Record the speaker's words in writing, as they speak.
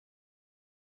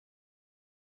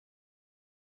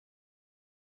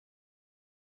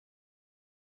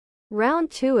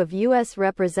Round 2 of U.S.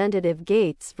 Representative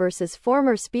Gaetz versus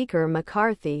former Speaker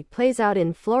McCarthy plays out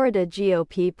in Florida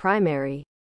GOP primary.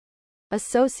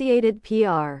 Associated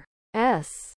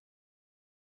Press.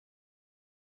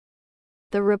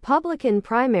 The Republican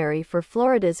primary for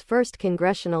Florida's 1st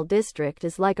congressional district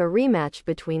is like a rematch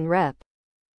between Rep.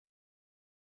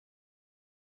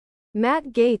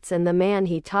 Matt Gaetz and the man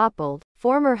he toppled,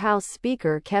 former House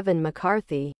Speaker Kevin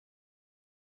McCarthy.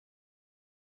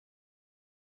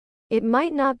 It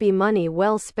might not be money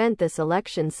well spent this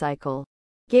election cycle.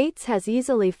 Gaetz has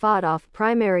easily fought off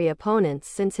primary opponents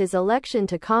since his election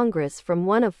to Congress from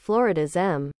one of Florida's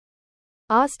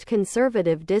most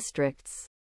conservative districts.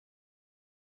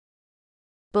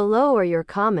 Below are your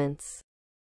comments.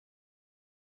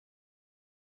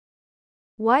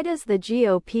 Why does the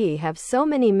GOP have so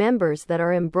many members that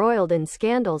are embroiled in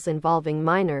scandals involving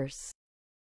minors?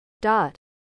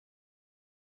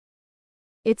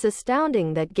 It's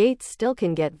astounding that Gaetz still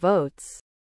can get votes.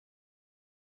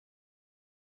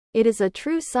 It is a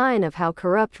true sign of how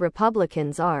corrupt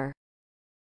Republicans are.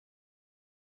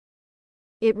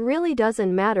 It really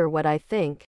doesn't matter what I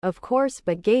think, of course,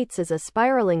 but Gaetz is a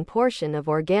spiraling portion of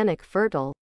organic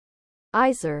fertilizer.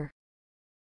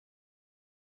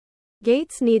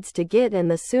 Gaetz needs to get in,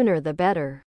 the sooner the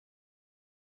better.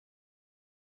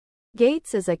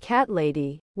 Gaetz is a cat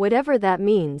lady, whatever that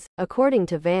means, according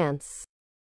to Vance.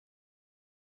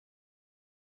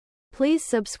 Please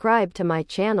subscribe to my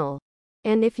channel.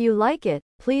 And if you like it,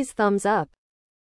 please thumbs up.